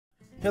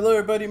Hello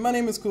everybody, my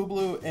name is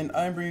CoolBlue and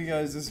I'm bringing you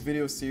guys this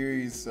video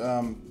series.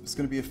 It's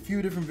going to be a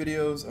few different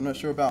videos. I'm not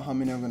sure about how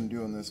many I'm going to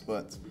do on this,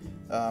 but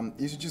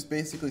these are just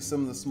basically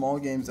some of the small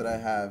games that I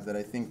have that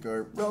I think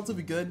are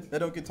relatively good, that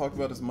don't get talked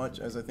about as much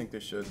as I think they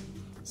should.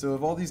 So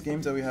of all these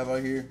games that we have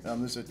out here,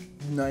 there's a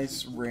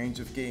nice range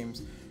of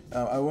games.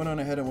 I went on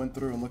ahead and went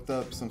through and looked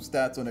up some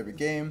stats on every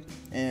game,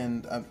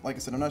 and like I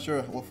said, I'm not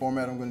sure what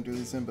format I'm going to do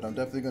this in, but I'm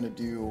definitely going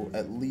to do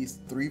at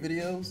least 3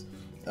 videos.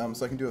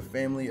 So I can do a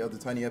family of the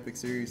Tiny Epic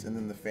series and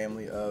then the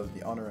family of the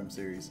Oniverse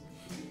series.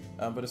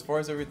 But as far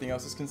as everything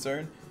else is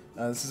concerned,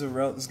 this is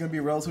going to be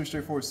a relatively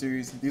straightforward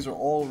series. These are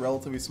all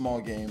relatively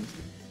small games.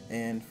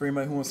 And for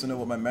anybody who wants to know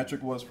what my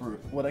metric was for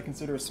what I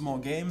consider a small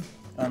game,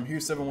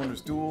 here's Seven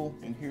Wonders Duel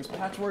and here's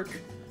Patchwork.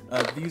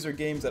 These are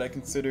games that I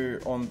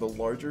consider on the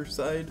larger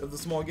side of the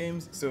small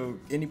games. So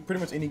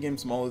pretty much any game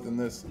smaller than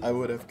this, I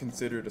would have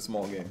considered a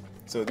small game.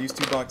 So these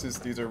 2 boxes,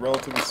 these are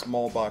relatively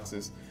small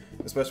boxes,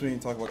 especially when you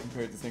talk about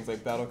compared to things like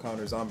Battlecon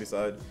or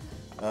Zombicide.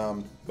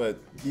 But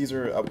these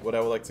are what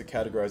I would like to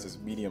categorize as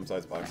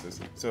medium-sized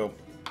boxes. So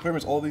pretty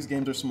much all these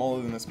games are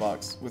smaller than this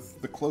box, with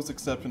the close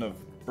exception of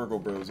Burgle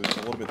Bros, which is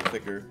a little bit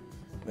thicker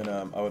than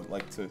I would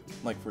like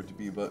for it to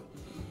be. But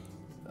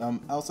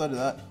outside of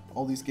that,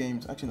 all these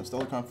games, actually no,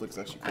 Stellar Conflict is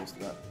actually close to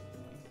that.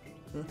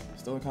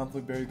 Stellar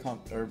Conflict barely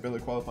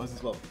qualifies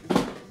as well.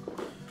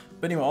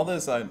 But anyway, all that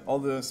aside, all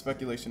the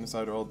speculation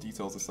aside, or all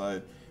details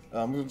aside,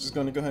 we're just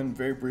going to go ahead and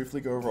very briefly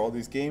go over all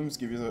these games,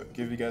 give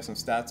you guys some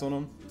stats on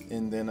them,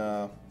 and then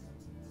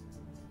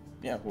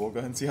yeah, we'll go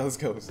ahead and see how this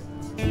goes.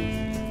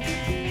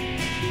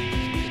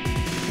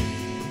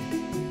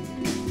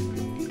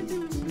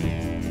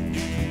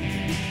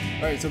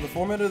 Alright, so the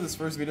format of this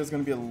first video is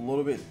going to be a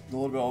little bit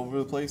all over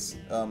the place.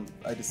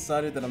 I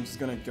decided that I'm just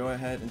going to go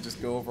ahead and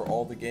just go over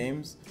all the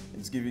games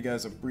and just give you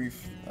guys a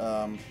brief,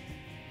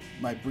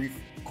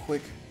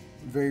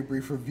 very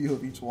brief review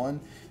of each one.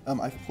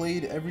 I've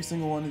played every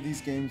single one of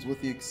these games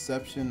with the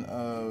exception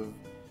of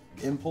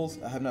Impulse.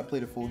 I have not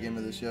played a full game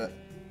of this yet,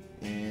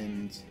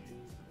 and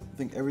I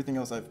think everything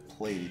else I've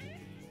played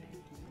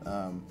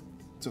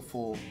to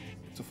full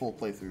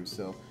playthroughs.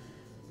 So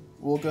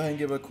we'll go ahead and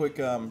give a quick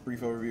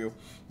brief overview.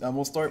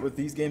 We'll start with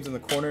these games in the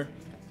corner.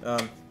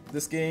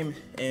 This game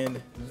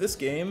and this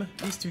game,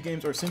 these 2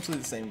 games are essentially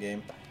the same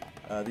game.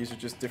 These are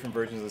just different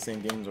versions of the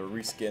same games or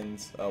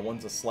reskins.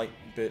 One's a slight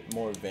bit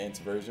more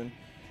advanced version.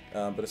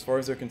 But as far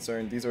as they're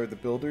concerned, these are the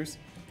Builders.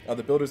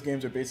 The Builders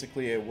games are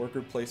basically a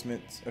worker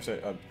placement,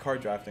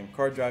 card drafting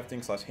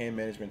 / hand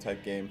management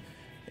type game,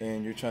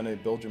 and you're trying to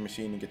build your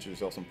machine and get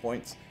yourself some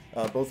points.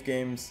 Both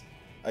games,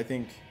 I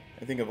think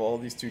of all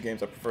these 2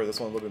 games, I prefer this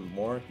one a little bit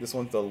more. This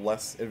one's the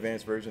less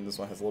advanced version. This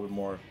one has a little bit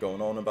more going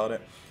on about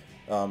it.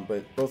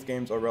 But both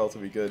games are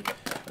relatively good.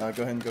 Go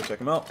ahead and go check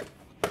them out.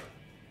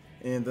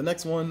 And the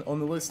next one on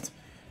the list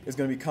is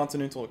going to be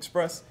Continental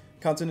Express.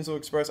 Continental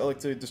Express, I like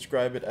to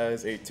describe it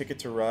as a Ticket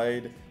to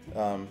Ride,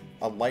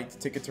 a light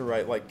Ticket to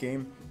Ride like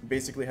game.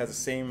 Basically has the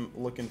same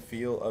look and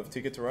feel of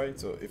Ticket to Ride,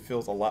 so it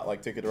feels a lot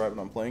like Ticket to Ride when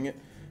I'm playing it.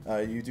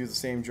 You do the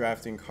same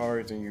drafting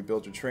cards and you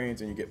build your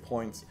trains and you get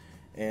points,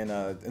 and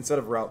instead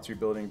of routes you're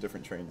building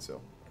different trains, so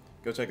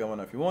go check that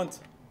one out if you want.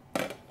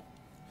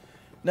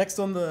 Next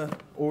on the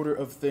order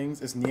of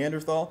things is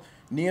Neanderthal.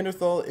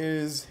 Neanderthal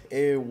is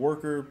a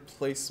worker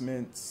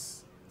placement /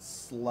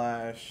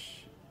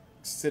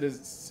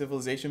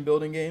 civilization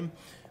building game.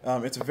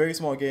 It's a very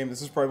small game.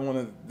 This is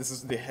probably this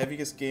is the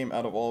heaviest game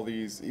out of all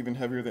these, even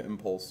heavier than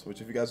Impulse,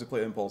 which if you guys have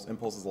played Impulse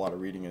is a lot of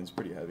reading and it's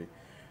pretty heavy.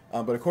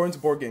 But according to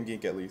Boardgame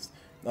Geek at least,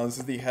 this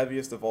is the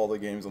heaviest of all the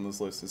games on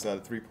this list. It's at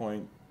a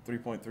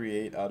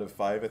 3.38 out of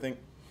 5, I think.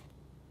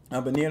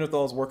 But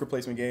Neanderthal is a worker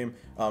placement game,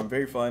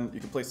 very fun.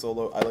 You can play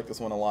solo. I like this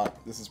one a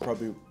lot. This is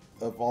probably,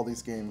 of all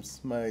these games,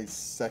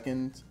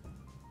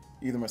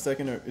 either my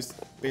second or it's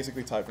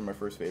basically tied for my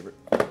first favorite.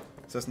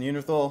 So that's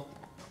Neanderthal.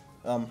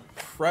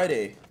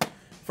 Friday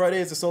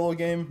is a solo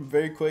game,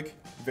 very quick,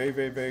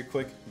 very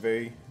quick,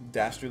 very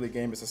dastardly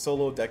game. It's a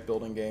solo deck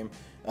building game.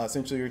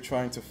 Essentially, you're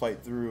trying to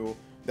fight through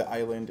the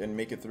island and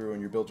make it through,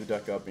 and you build your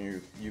deck up,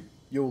 and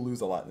you'll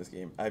lose a lot in this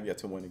game. I have yet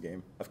to win a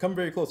game. I've come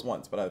very close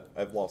once, but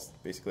I've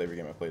lost basically every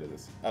game I played of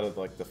this, out of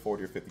like the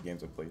 40 or 50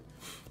 games I've played.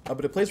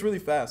 But it plays really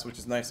fast, which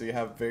is nice. So you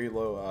have very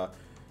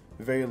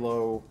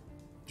low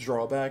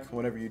drawback.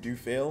 Whenever you do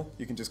fail,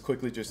 you can just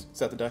quickly just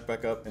set the deck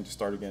back up and just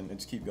start again and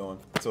just keep going.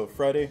 So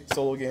Friday,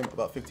 solo game,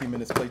 about 15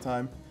 minutes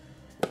playtime.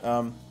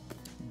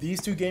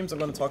 These 2 games I'm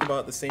going to talk about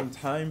at the same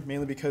time,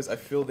 mainly because I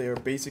feel they are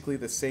basically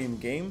the same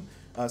game,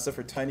 except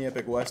for Tiny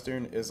Epic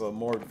Western is a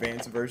more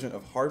advanced version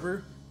of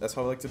Harbor. That's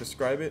how I like to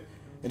describe it.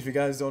 And if you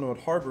guys don't know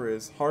what Harbor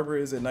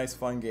is a nice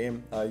fun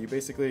game.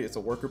 It's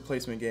a worker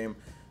placement game.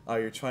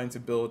 You're trying to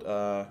build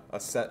a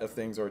set of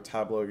things or a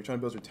tableau. You're trying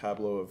to build your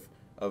tableau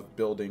of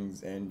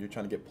buildings, and you're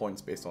trying to get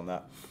points based on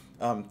that.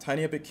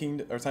 Tiny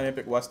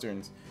Epic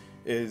Westerns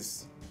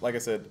is, like I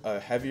said, a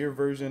heavier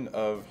version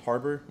of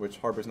Harbor, which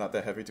Harbor's not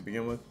that heavy to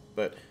begin with,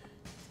 but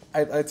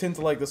I tend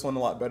to like this one a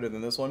lot better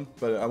than this one.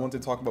 But I wanted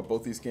to talk about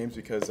both these games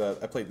because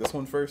I played this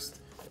one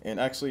first, And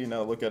actually,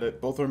 now look at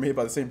it, both were made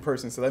by the same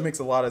person, so that makes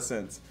a lot of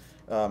sense.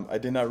 I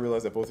did not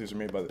realize that both of these were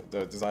made by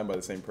designed by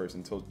the same person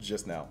until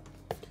just now.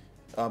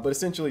 But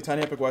essentially,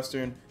 Tiny Epic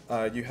Western,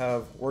 you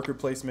have worker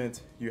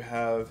placement, you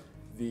have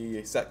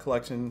the set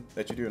collection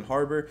that you do in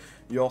Harbor,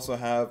 you also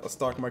have a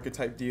stock market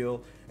type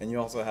deal, and you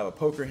also have a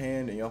poker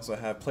hand, and you also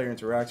have player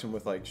interaction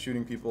with like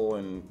shooting people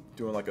and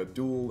doing like a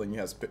duel, and you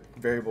have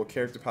variable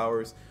character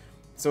powers.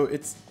 So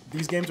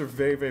these games are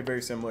very, very,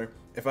 very similar.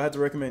 If I had to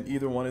recommend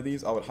either one of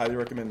these, I would highly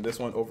recommend this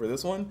one over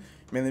this one,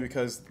 mainly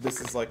because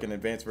this is like an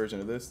advanced version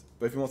of this.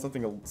 But if you want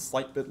something a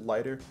slight bit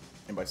lighter,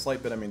 and by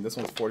slight bit I mean this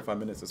one's 45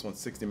 minutes, this one's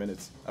 60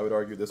 minutes, I would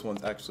argue this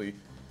one's actually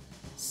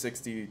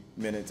 60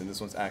 minutes and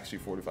this one's actually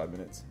 45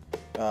 minutes.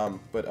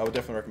 But I would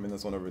definitely recommend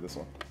this one over this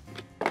one.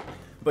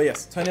 But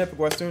yes, Tiny Epic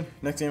Western,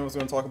 next game I was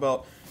going to talk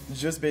about,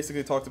 just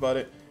basically talked about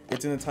it.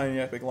 It's in the Tiny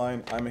Epic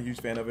line. I'm a huge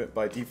fan of it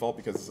by default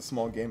because it's a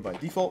small game by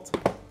default.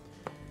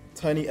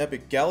 Tiny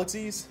Epic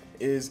Galaxies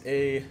is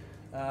it's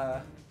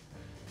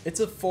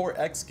a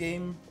 4X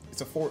game.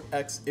 It's a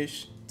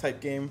 4X-ish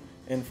type game.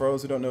 And for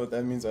those who don't know what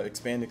that means,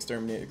 expand,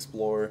 exterminate,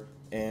 explore,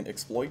 and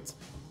exploit.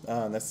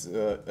 That's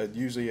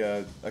usually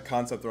a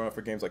concept thrown out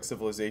for games like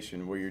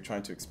Civilization, where you're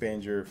trying to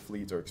expand your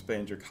fleet or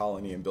expand your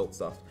colony and build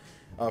stuff.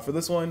 For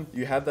this one,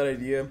 you have that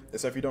idea,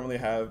 except you don't really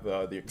have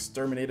the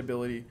exterminate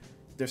ability.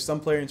 There's some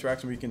player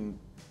interaction where you can,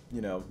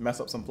 mess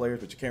up some players,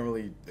 but you can't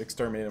really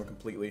exterminate them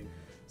completely.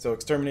 So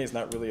exterminate is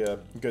not really a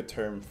good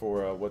term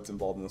for what's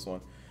involved in this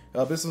one.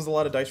 This is a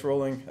lot of dice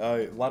rolling,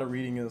 a lot of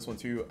reading in this one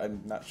too.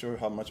 I'm not sure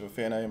how much of a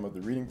fan I am of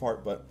the reading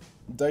part, but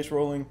dice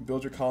rolling,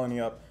 build your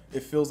colony up.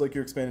 It feels like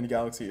you're expanding the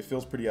galaxy. It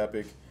feels pretty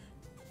epic.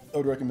 I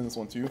would recommend this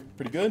one too.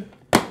 Pretty good.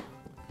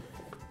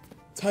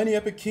 Tiny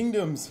Epic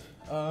Kingdoms.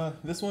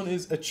 This one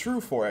is a true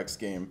 4X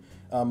game.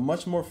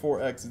 Much more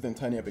 4X than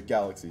Tiny Epic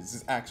Galaxies. This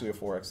is actually a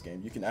 4X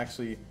game. You can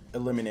actually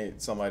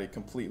eliminate somebody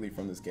completely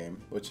from this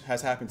game, which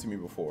has happened to me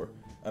before,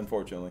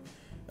 unfortunately.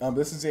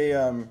 This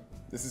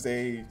is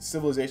a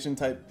Civilization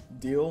type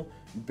deal.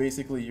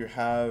 Basically, you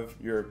have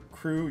your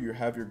crew, you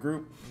have your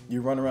group,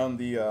 you run around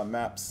the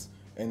maps,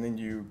 and then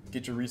you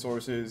get your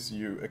resources,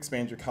 you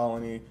expand your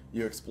colony,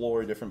 you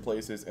explore different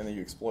places, and then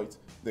you exploit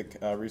the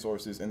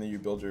resources, and then you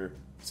build your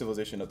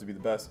civilization up to be the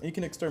best. And you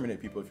can exterminate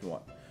people if you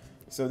want.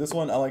 So this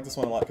one, I like this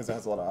one a lot because it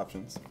has a lot of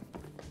options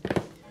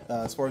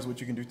as far as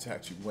what you can do to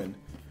actually win.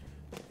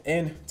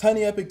 And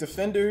Tiny Epic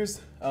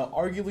Defenders,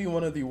 arguably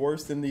one of the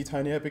worst in the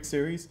Tiny Epic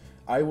series.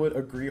 I would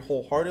agree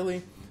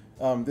wholeheartedly.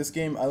 This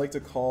game I like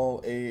to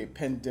call a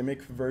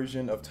pandemic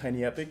version of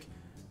Tiny Epic.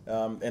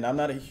 And I'm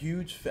not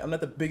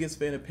the biggest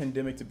fan of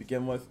Pandemic to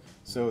begin with,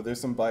 so there's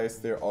some bias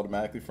there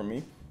automatically for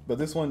me. But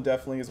this one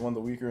definitely is one of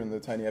the weaker in the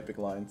Tiny Epic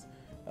lines.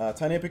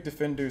 Tiny Epic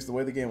Defenders, the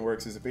way the game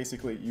works is that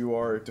basically you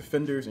are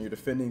defenders and you're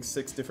defending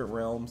 6 different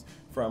realms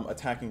from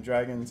attacking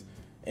dragons.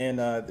 And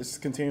this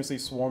continuously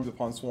swarms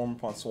upon swarm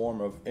upon swarm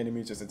of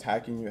enemies just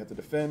attacking you have to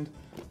defend.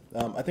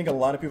 I think a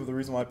lot of people, the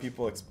reason why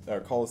people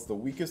call this the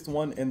weakest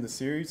one in the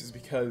series is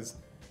because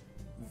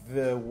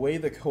the way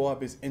the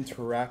co-op is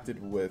interacted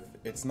with,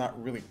 it's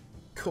not really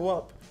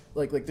co-op.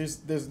 Like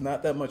there's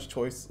not that much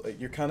choice. Like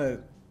you're kind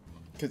of,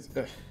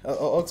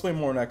 I'll explain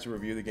more when I actually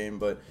review the game,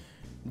 but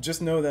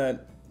just know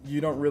that you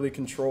don't really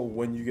control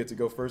when you get to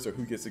go first or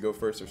who gets to go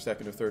first or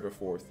second or third or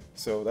fourth.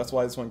 So that's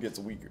why this one gets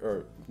weak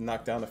or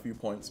knocked down a few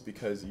points,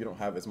 because you don't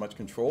have as much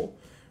control.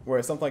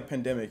 Whereas something like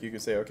Pandemic, you can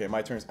say, okay,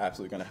 my turn's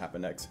absolutely going to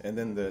happen next, and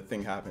then the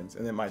thing happens,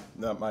 and then my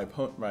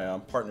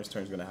partner's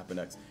turn's going to happen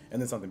next, and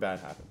then something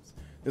bad happens.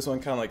 This one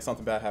kind of like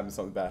something bad happens,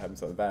 something bad happens,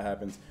 something bad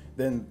happens.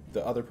 Then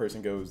the other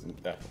person goes, and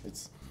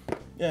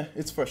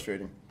it's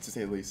frustrating to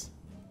say the least.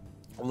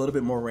 A little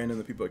bit more random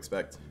than people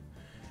expect.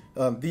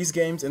 These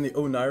games in the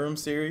Oniverse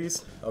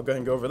series, I'll go ahead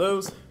and go over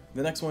those.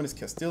 The next one is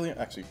Castilian.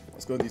 Actually,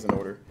 let's go with these in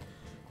order.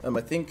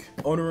 I think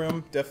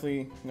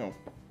Oniverse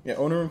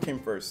Oniverse came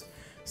first.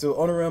 So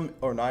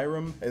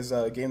Oniverse is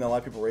a game that a lot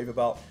of people rave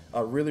about.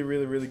 A really,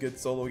 really, really good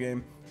solo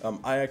game.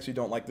 I actually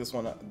don't like this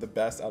one the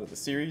best out of the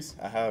series.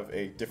 I have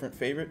a different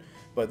favorite,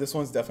 but this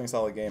one's definitely a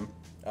solid game.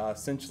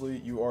 Essentially,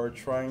 you are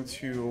trying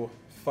to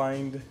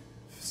find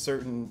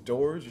certain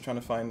doors. You're trying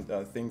to find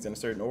things in a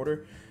certain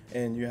order,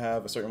 and you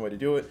have a certain way to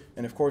do it.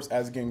 And of course,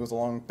 as the game goes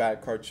along,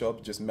 bad cards show up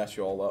to just mess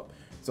you all up.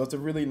 So it's a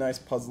really nice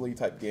puzzly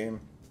type game.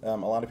 A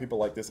lot of people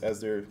like this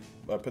as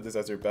put this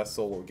as their best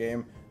solo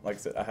game. Like I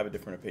said, I have a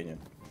different opinion.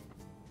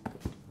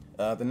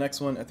 The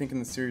next one I think in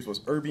the series was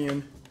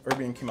Urbian.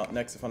 Urbian came out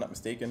next, if I'm not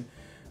mistaken.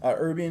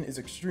 Urbian is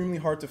extremely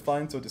hard to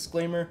find, so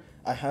disclaimer,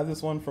 I had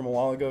this one from a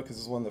while ago because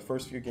it's one of the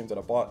first few games that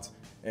I bought,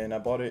 and I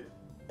bought it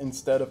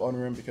instead of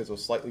Oniverse because it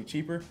was slightly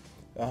cheaper.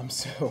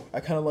 So I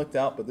kind of lucked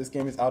out, but this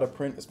game is out of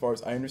print as far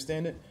as I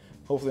understand it.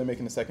 Hopefully they're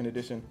making a second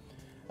edition.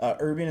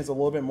 Urbian is a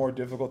little bit more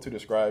difficult to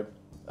describe.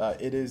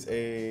 It is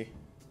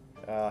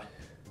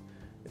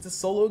it's a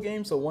solo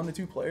game, so 1 to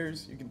 2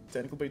 players. You can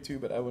technically play 2,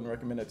 but I wouldn't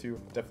recommend it 2.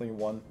 Definitely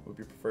 1 would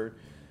be preferred.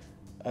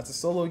 It's a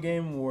solo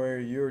game where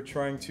you're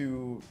trying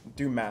to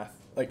do math.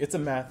 Like, it's a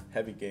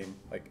math-heavy game.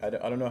 Like, I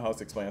don't know how else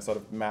to explain. I sort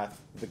of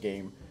math the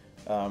game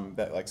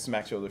that like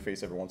smacks you over the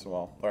face every once in a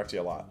while, or actually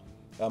a lot.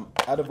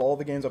 Out of all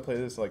the games I played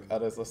this, like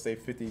out of let's say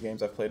 50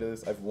 games I've played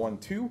this, I've won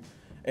 2.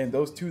 and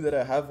those 2 that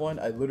I have won,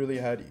 I literally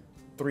had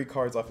 3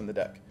 cards left in the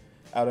deck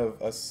out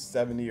of a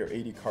 70 or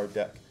 80 card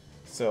deck.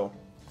 So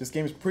this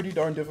game is pretty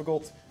darn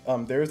difficult.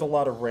 There is a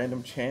lot of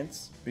random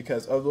chance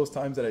because of those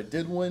times that I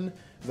did win,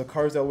 the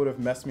cards that would have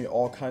messed me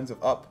all kinds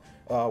of up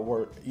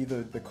were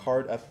either the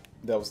card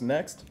that was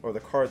next or the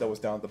card that was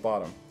down at the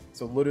bottom.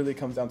 So literally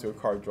comes down to a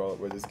card draw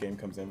where this game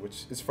comes in,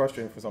 which is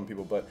frustrating for some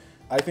people, but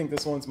I think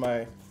this one's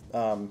my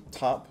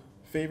top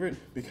favorite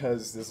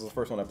because this is the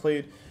first one I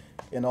played,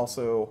 and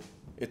also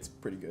it's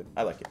pretty good.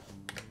 I like it.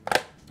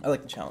 I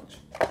like the challenge.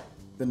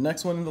 The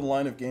next one in the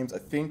line of games I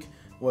think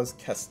was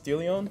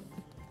Castellion.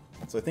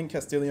 So I think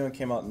Castellion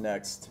came out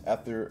next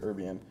after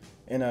Urbion.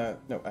 And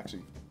no,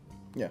 actually,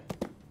 yeah.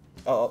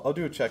 I'll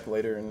do a check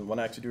later, and when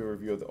I actually do a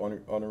review of the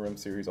Oniverse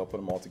series, I'll put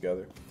them all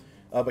together.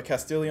 But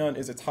Castellion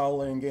is a tile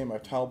laying game, a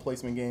tile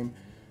placement game.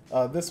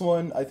 This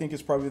one I think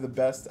is probably the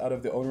best out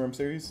of the Oniverse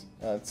series.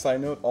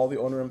 Side note, all the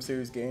Oniverse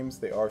series games,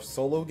 they are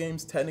solo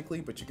games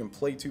technically, but you can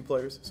play 2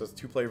 players, so it's a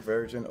 2-player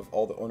version of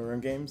all the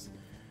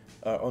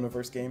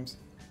Oniverse games.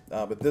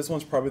 But this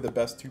one's probably the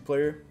best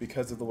 2-player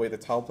because of the way the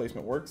tile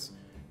placement works.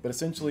 But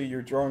essentially,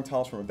 you're drawing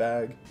tiles from a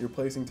bag, you're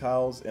placing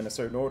tiles in a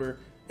certain order,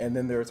 and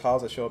then there are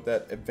tiles that show up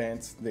that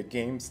advance the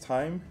game's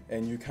time,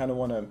 and you kind of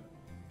want to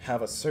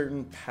have a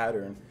certain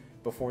pattern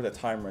before the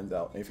time runs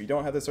out. And if you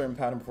don't have a certain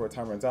pattern before the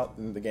time runs out,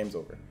 then the game's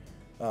over.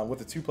 With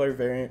the 2-player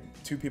variant,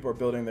 2 people are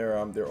building their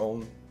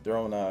own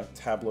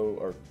tableau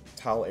or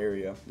tile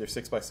area, their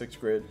 6x6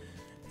 grid,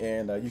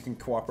 and you can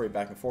cooperate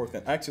back and forth.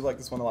 And I actually like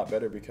this one a lot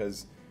better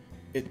because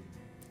it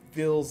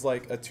feels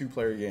like a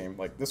 2-player game.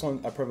 Like this one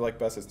I probably like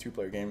best as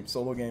 2-player game.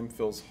 Solo game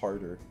feels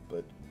harder,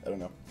 but I don't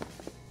know.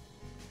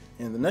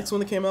 And the next one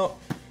that came out,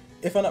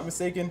 if I'm not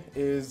mistaken,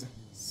 is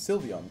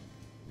Sylvion.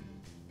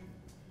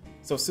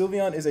 So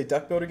Sylvion is a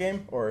deck builder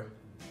game, or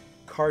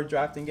card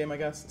drafting game, I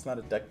guess. It's not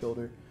a deck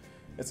builder.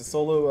 It's a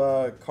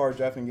solo card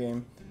drafting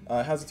game.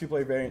 It has a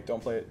 2-player variant.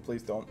 Don't play it,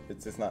 please don't.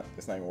 It's not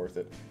even worth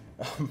it.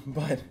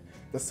 But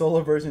the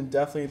solo version,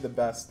 definitely the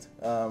best.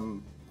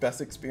 Best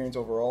experience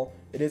overall.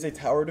 It is a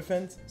tower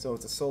defense, so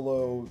it's a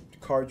solo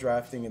card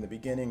drafting in the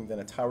beginning, then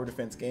a tower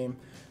defense game.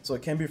 So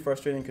it can be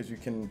frustrating because you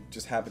can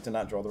just happen to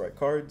not draw the right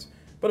cards.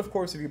 But of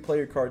course, if you play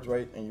your cards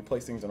right and you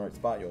place things in the right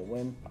spot, you'll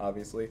win,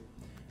 obviously.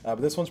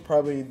 But this one's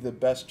probably the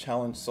best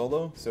challenge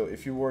solo. So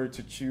if you were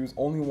to choose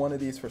only one of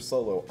these for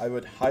solo, I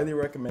would highly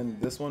recommend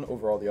this one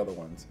over all the other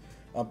ones.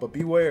 But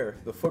beware,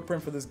 the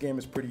footprint for this game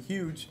is pretty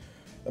huge.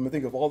 I'm gonna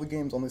think of all the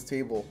games on this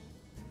table,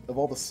 of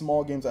all the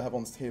small games I have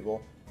on this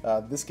table,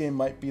 this game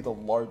might be the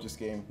largest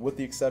game, with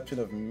the exception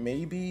of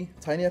maybe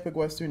Tiny Epic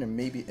Western and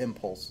maybe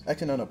Impulse.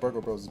 Actually, no,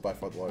 Burger Bros is by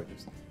far the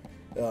largest.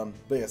 But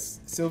yes,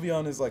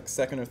 Sylvion is like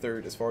 2nd or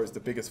 3rd as far as the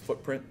biggest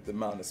footprint, the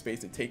amount of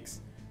space it takes,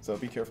 so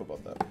be careful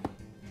about that.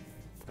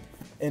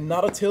 And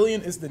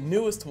Nautilus is the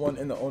newest one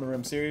in the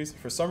Oniverse series.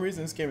 For some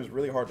reason, this game is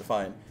really hard to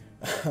find.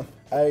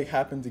 I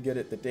happened to get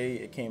it the day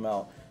it came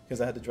out,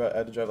 because I had to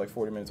drive like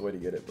 40 minutes away to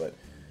get it, but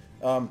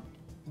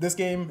this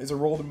game is a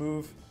roll to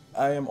move.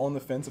 I am on the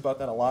fence about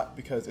that a lot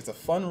because it's a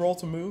fun roll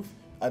to move.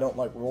 I don't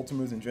like roll to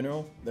moves in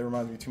general. They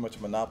remind me too much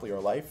of Monopoly or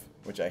Life,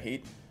 which I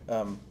hate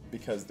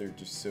because they're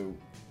just so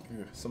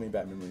many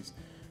bad memories.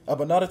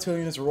 But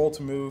Nautilus is a roll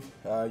to move.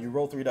 You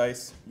roll 3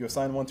 dice, you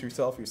assign 1 to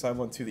yourself, you assign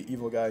 1 to the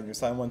evil guy, and you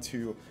assign 1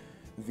 to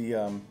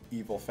the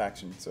evil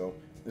faction. So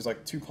there's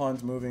like 2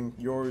 pawns moving,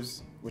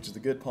 yours, which is the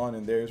good pawn,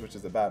 and theirs, which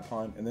is the bad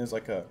pawn, and there's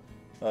like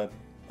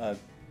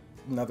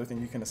another thing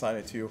you can assign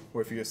it to,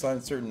 where if you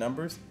assign certain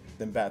numbers,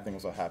 then bad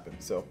things will happen.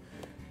 So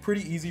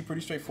pretty easy,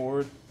 pretty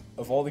straightforward.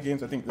 Of all the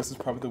games, I think this is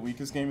probably the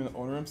weakest game in the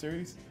Oniverse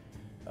series.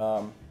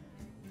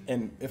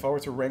 And if I were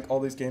to rank all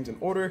these games in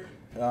order,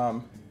 I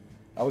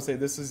would say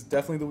this is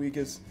definitely the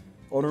weakest.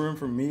 Oniverse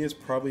for me is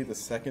probably the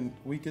 2nd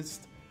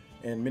weakest.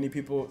 And many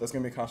people, that's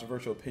going to be a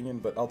controversial opinion,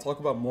 but I'll talk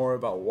about more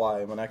about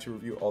why when I actually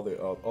review all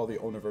the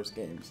Oniverse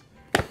games.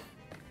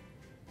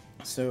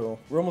 So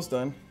we're almost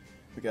done.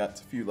 We got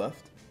a few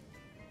left.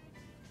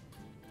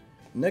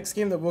 Next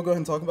game that we'll go ahead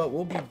and talk about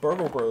will be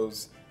Burger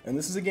Bros. And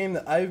this is a game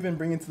that I've been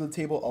bringing to the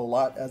table a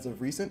lot as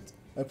of recent.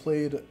 I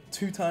played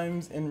 2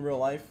 times in real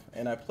life,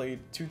 and I played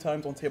 2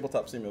 times on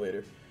Tabletop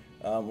Simulator,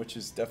 which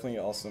is definitely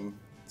awesome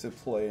to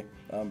play.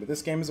 But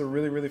this game is a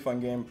really, really fun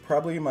game.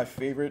 Probably my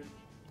favorite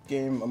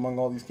game among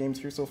all these games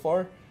here so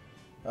far.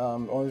 The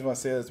only reason I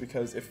say that is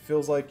because it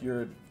feels like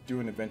you're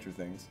doing adventure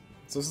things.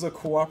 So this is a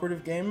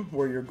cooperative game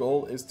where your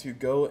goal is to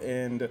go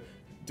and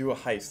do a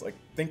heist. Like,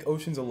 think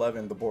Ocean's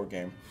 11, the board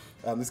game.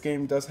 This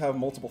game does have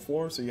multiple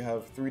floors, so you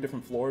have 3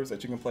 different floors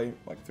that you can play,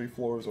 like 3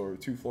 floors or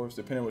 2 floors,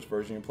 depending on which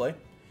version you play.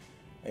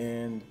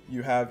 And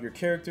you have your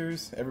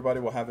characters. Everybody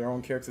will have their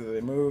own character that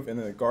they move, and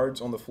then the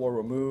guards on the floor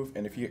will move,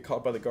 and if you get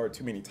caught by the guard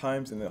too many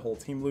times, then the whole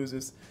team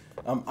loses.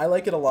 I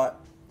like it a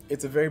lot.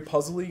 It's a very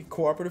puzzly,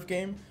 cooperative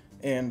game,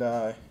 and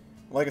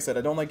like I said,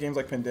 I don't like games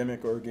like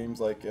Pandemic or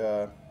games like...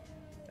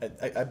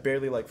 I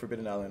barely like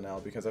Forbidden Island now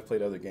because I've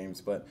played other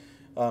games, but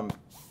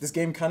this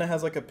game kind of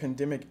has like a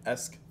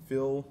Pandemic-esque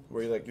feel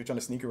where you're trying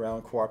to sneak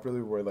around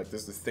cooperatively, where like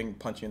there's this thing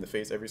punching you in the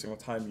face every single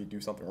time you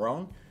do something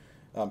wrong.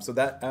 So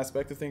that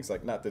aspect of things,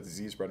 like not the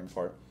disease spreading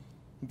part,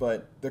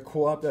 but the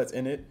co-op that's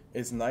in it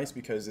is nice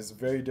because it's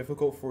very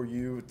difficult for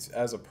you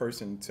as a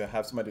person to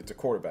have somebody to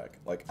quarterback.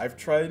 Like I've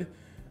tried,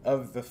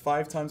 of the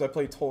 5 times I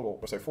played total,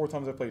 or sorry, 4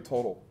 times I played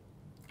total,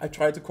 I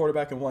tried to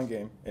quarterback in one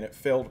game and it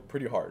failed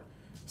pretty hard.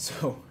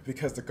 So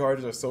because the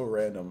guards are so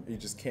random, you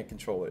just can't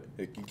control it.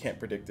 You can't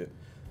predict it.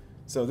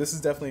 So this is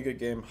definitely a good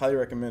game. Highly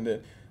recommend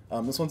it.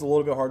 This one's a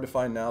little bit hard to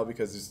find now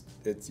because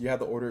it's you have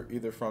to order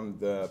either from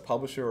the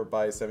publisher or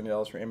buy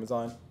 $70 from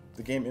Amazon.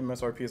 The game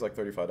MSRP is like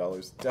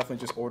 $35. Definitely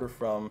just order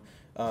from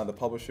the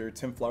publisher.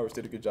 Tim Flowers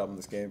did a good job on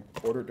this game.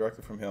 Order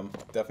directly from him.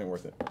 Definitely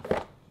worth it.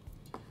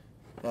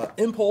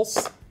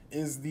 Impulse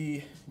is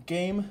the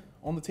game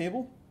on the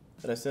table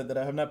that I said that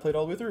I have not played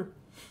all the way through.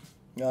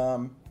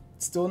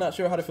 Still not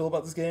sure how to feel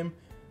about this game.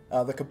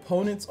 The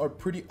components are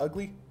pretty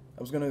ugly.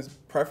 I was going to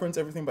preference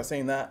everything by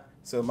saying that,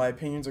 so my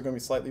opinions are going to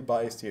be slightly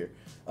biased here.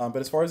 But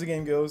as far as the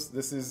game goes,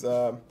 this is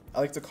I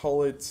like to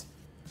call it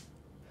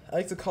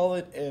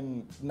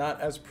a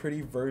not as pretty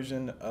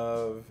version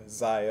of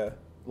Xia,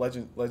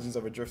 Legends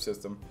of a Drift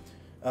System.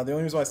 The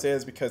only reason why I say it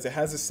is because it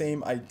has the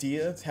same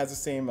idea, it has the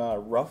same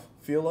rough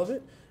feel of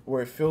it,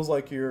 where it feels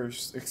like you're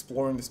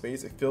exploring the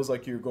space, it feels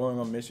like you're going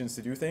on missions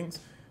to do things,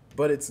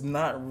 but it's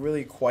not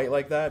really quite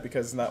like that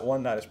because it's not,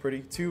 one, not as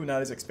pretty, two,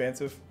 not as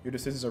expansive. Your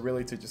decisions are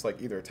really to just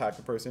like either attack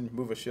the person,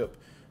 move a ship,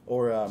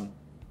 or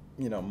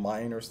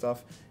mine or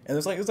stuff. And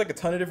there's like a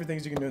ton of different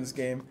things you can do in this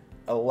game,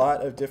 a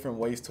lot of different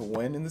ways to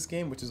win in this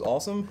game, which is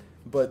awesome.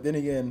 But then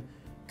again,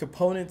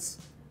 components,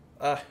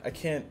 I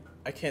can't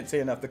say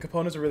enough. The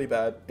components are really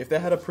bad. If they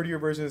had a prettier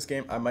version of this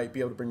game, I might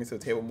be able to bring it to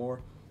the table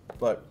more.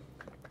 But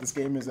this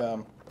game is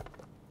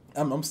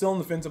I'm still on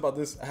the fence about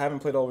this. I haven't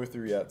played all the way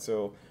through yet,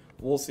 so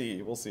we'll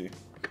see.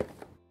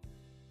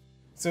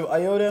 So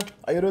Iota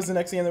is the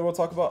next game that we'll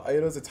talk about.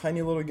 Iota is a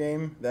tiny little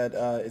game that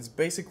is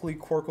basically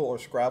Quirkle or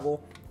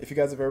Scrabble. If you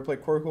guys have ever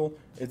played Quirkle,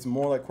 it's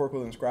more like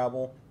Quirkle than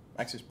Scrabble.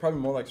 Actually, it's probably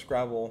more like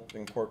Scrabble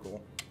than Quirkle.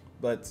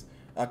 But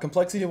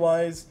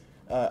complexity-wise,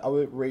 I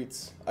would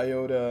rate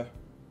Iota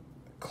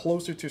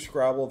closer to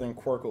Scrabble than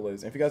Quirkle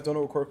is. And if you guys don't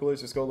know what Quirkle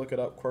is, just go look it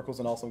up. Quirkle's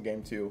an awesome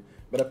game too.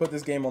 But I put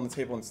this game on the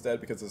table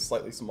instead because it's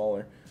slightly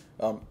smaller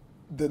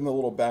than the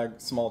little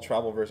small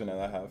travel version that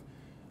I have.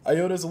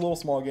 Iota is a little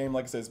small game,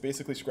 like I said, it's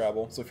basically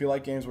Scrabble. So if you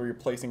like games where you're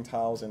placing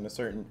tiles in a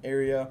certain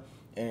area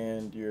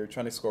and you're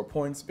trying to score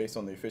points based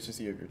on the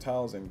efficiency of your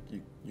tiles and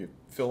you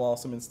feel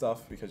awesome and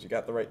stuff because you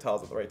got the right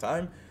tiles at the right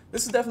time,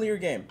 this is definitely your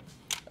game.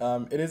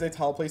 It is a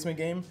tile placement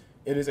game.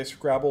 It is a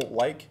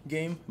Scrabble-like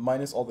game,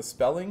 minus all the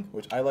spelling,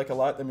 which I like a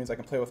lot. That means I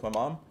can play with my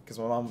mom, because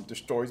my mom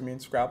destroys me in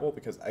Scrabble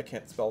because I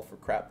can't spell for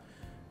crap.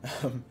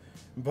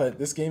 But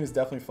this game is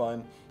definitely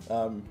fun.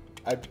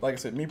 Like I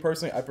said, me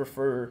personally, I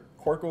prefer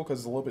Quirkle because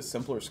it's a little bit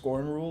simpler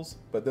scoring rules,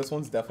 but this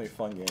one's definitely a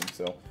fun game,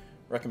 so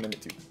recommend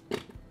it too.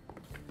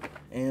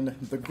 And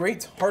The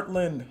Great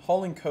Heartland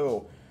Hauling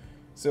Co.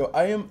 So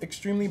I am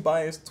extremely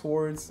biased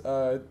towards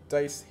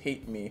Dice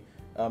Hate Me.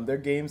 Their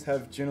games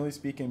have, generally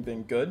speaking,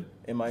 been good,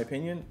 in my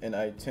opinion, and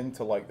I tend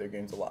to like their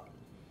games a lot.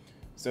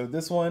 So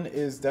this one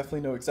is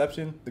definitely no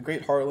exception. The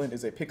Great Heartland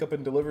is a pick up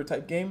and deliver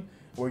type game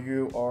where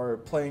you are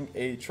playing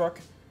a truck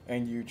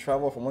and you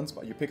travel from one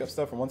spot, you pick up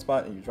stuff from one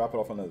spot and you drop it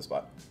off another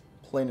spot.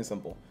 Plain and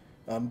simple.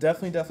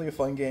 Definitely a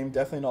fun game,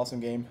 definitely an awesome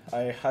game.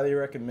 I highly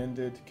recommend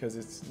it because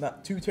it's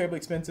not too terribly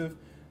expensive.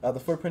 The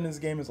footprint in this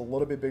game is a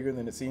little bit bigger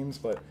than it seems,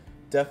 but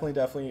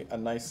definitely a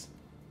nice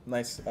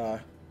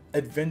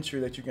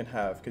adventure that you can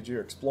have because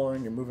you're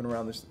exploring, you're moving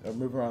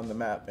around the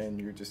map, and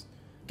you're just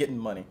getting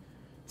money.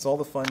 So all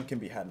the fun can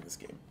be had in this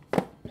game.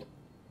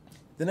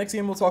 The next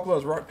game we'll talk about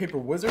is Rock Paper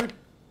Wizard.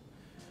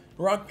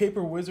 Rock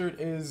Paper Wizard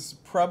is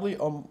probably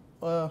of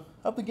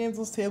the games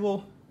on this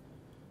table,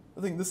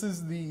 I think this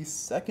is the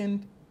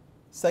second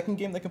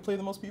game that can play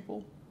the most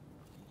people,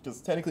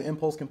 because technically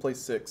Impulse can play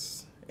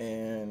 6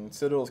 and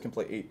Citadels can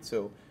play 8.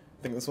 So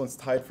I think this one's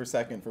tied for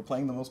second for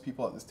playing the most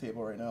people at this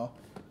table right now.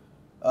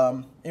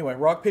 Anyway,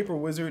 Rock Paper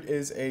Wizard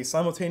is a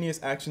simultaneous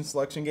action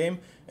selection game,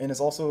 and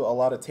it's also a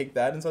lot of take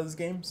that inside this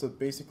game. So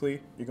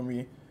basically, you're going to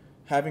be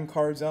having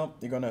cards out,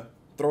 you're going to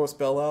throw a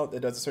spell out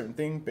that does a certain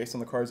thing based on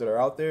the cards that are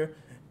out there,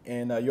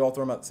 and you all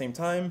throw them at the same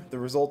time. The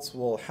results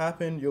will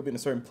happen, you'll be in a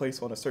certain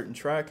place on a certain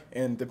track,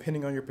 and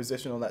depending on your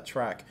position on that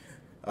track,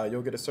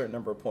 you'll get a certain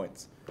number of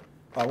points.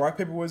 Rock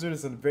Paper Wizard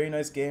is a very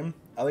nice game.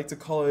 I like to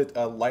call it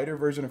a lighter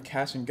version of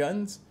Cash and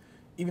Guns,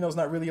 even though it's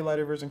not really a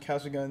lighter version of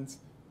Cash and Guns,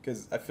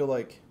 because I feel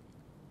like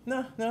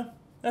No,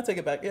 I take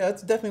it back. Yeah,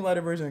 it's definitely a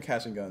lighter version of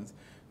Cash and Guns.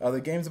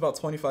 The game's about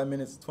 25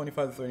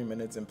 to 30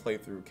 minutes in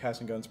playthrough. Cash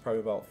and Guns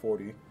probably about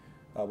 40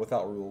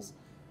 without rules.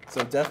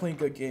 So definitely a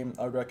good game.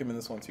 I would recommend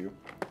this one too.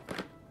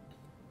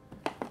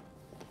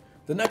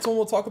 The next one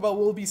we'll talk about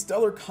will be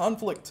Stellar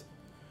Conflict.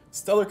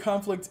 Stellar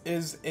Conflict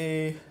is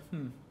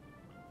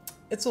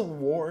it's a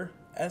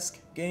war-esque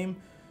game.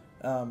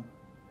 I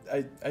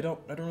don't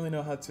really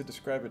know how to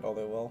describe it all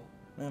that well.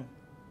 Man.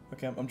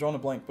 Okay, I'm drawing a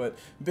blank, but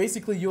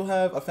basically you'll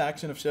have a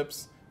faction of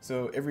ships.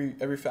 So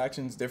every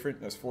faction is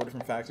different. There's 4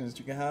 different factions that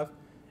you can have,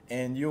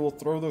 and you will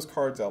throw those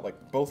cards out.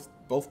 Like both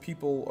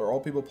people or all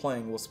people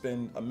playing will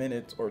spend a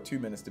minute or 2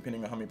 minutes,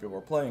 depending on how many people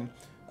are playing,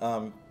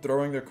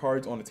 throwing their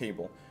cards on the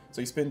table.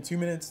 So you spend 2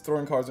 minutes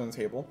throwing cards on the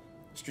table,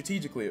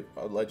 strategically,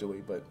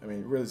 allegedly, but I mean,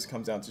 it really just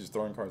comes down to just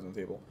throwing cards on the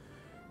table.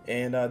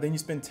 And then you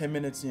spend 10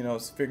 minutes, you know,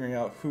 figuring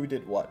out who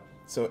did what.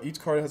 So each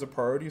card has a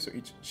priority, so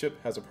each ship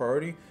has a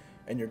priority,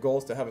 and your goal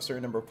is to have a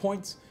certain number of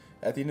points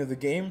at the end of the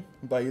game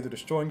by either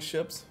destroying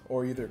ships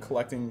or either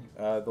collecting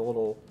the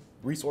little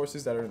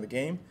resources that are in the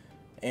game.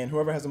 And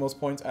whoever has the most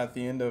points at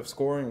the end of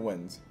scoring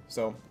wins.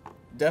 So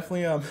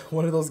definitely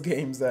one of those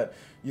games that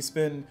you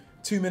spend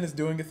 2 minutes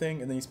doing a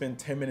thing and then you spend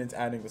 10 minutes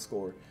adding the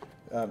score.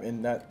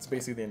 And that's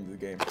basically the end of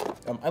the game.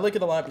 I like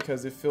it a lot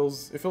because it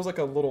feels like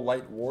a little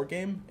light war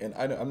game, and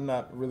I'm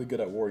not really good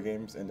at war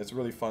games, and it's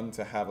really fun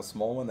to have a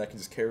small one that can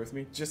just carry with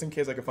me, just in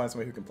case I can find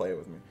somebody who can play it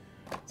with me.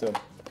 So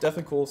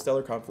definitely cool,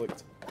 Stellar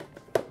Conflict.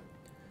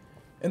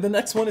 And the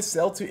next one is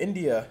Sail to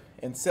India,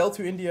 and Sail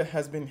to India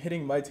has been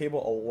hitting my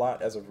table a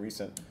lot as of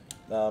recent,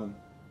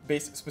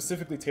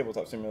 specifically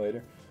Tabletop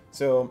Simulator.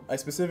 So I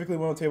specifically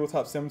went on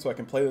Tabletop Sim so I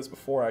can play this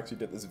before I actually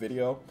did this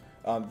video.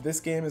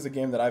 This game is a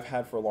game that I've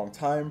had for a long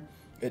time.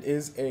 It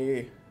is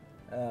a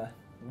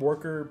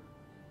worker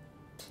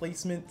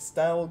placement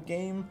style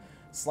game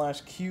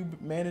 /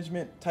 cube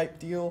management type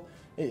deal.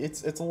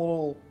 It's a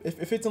little,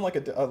 it fits in like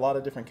a lot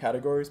of different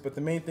categories, but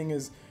the main thing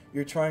is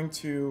you're trying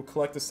to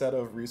collect a set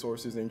of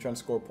resources and you're trying to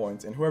score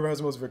points, and whoever has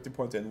the most victory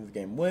points at the end of the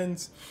game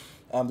wins.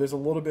 There's a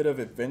little bit of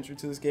adventure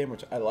to this game,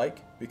 which I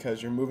like,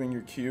 because you're moving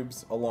your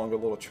cubes along a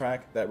little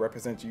track that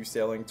represents you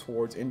sailing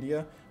towards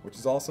India, which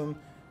is awesome.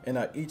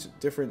 And each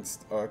different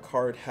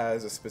card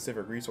has a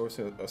specific resource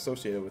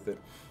associated with it.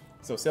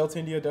 So Sail to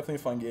India, definitely a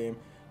fun game.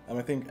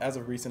 I think as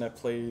of recent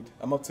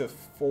I'm up to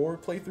 4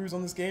 playthroughs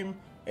on this game,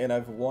 and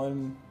I've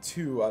won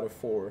 2 out of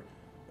 4.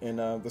 And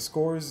the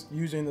scores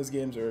usually in those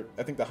games are,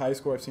 I think the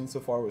highest score I've seen so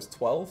far was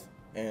 12,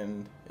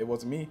 and it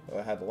wasn't me.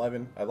 I had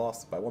 11. I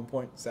lost by 1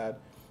 point, sad.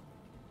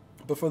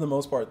 But for the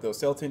most part though,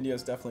 Sail to India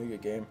is definitely a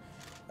good game.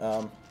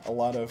 A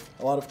lot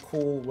of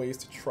cool ways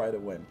to try to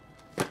win.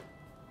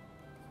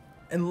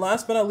 And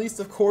last but not least,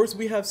 of course,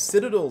 we have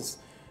Citadels.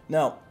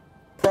 Now,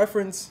 I'm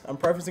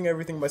preferencing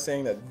everything by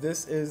saying that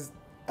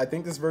I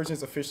think this version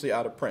is officially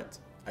out of print.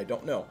 I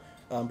don't know.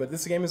 But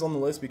this game is on the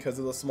list because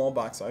of the small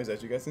box size,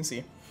 as you guys can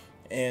see.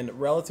 And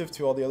relative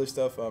to all the other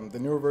stuff, the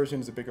newer version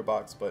is a bigger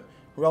box, but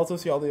relative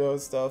to all the other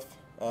stuff,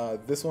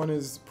 this one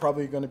is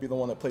probably going to be the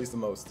one that plays the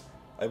most.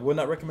 I would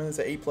not recommend this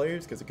at 8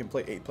 players because it can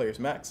play 8 players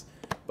max,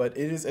 but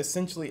it is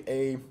essentially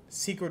a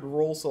secret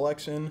role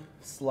selection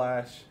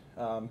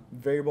 /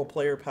 variable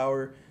player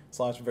power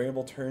 /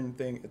 variable turn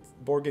thing.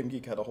 Boardgame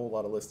Geek had a whole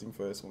lot of listing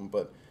for this one,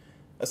 but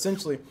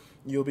essentially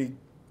you'll be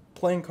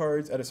playing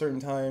cards at a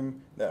certain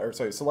time,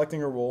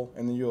 selecting a role,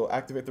 and then you'll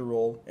activate the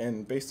role,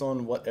 and based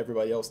on what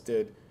everybody else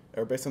did,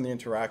 or based on the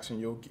interaction,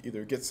 you'll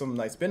either get some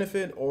nice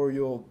benefit or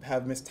you'll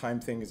have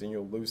mistimed things and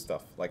you'll lose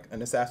stuff. Like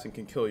an assassin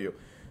can kill you,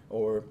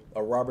 or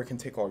a robber can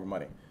take all your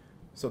money.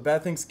 So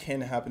bad things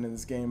can happen in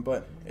this game,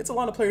 but it's a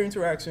lot of player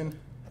interaction.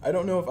 I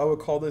don't know if I would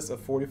call this a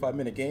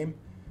 45-minute game.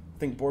 I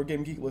think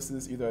Boardgame Geek listed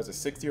this either as a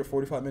 60 or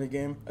 45-minute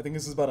game. I think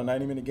this is about a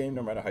 90-minute game,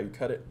 no matter how you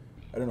cut it.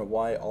 I don't know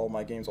why all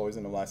my games always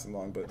end up lasting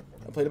long, but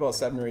I played about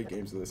 7 or 8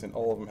 games of this, and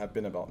all of them have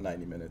been about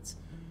 90 minutes.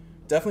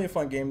 Definitely a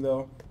fun game,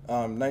 though.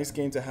 Nice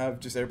game to have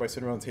just everybody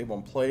sit around the table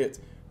and play it.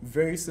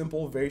 Very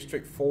simple, very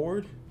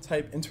straightforward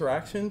type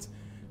interactions,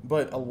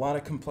 but a lot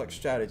of complex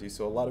strategy,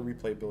 so a lot of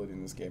replayability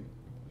in this game.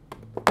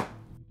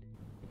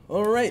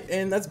 Alright,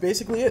 and that's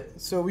basically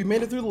it. So we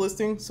made it through the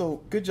listing,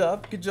 so good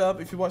job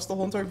if you watched the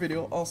whole entire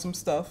video, awesome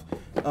stuff.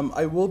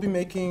 I will be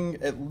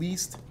making at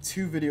least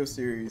 2 video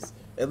series,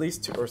 at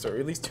least 2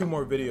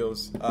 more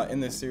videos in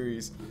this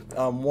series.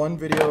 1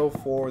 video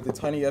for the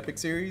Tiny Epic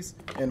series,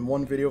 and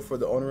 1 video for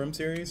the Oniverse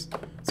series.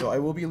 So I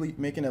will be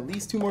making at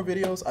least 2 more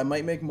videos, I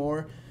might make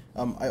more.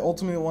 I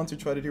ultimately want to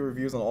try to do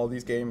reviews on all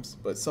these games,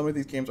 but some of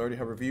these games already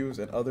have reviews,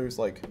 and others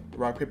like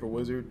Rock Paper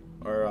Wizard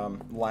are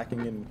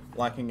lacking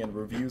in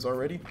reviews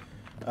already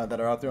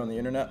that are out there on the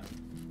internet.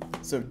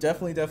 So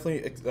definitely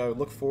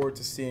look forward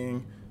to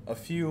seeing a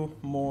few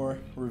more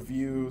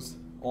reviews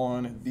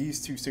on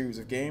these 2 series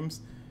of games.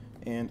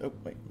 And oh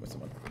wait, what's the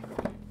one?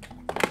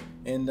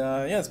 And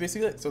yeah, that's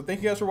basically it. So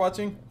thank you guys for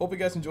watching. Hope you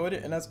guys enjoyed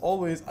it, and as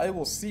always, I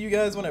will see you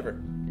guys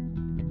whenever.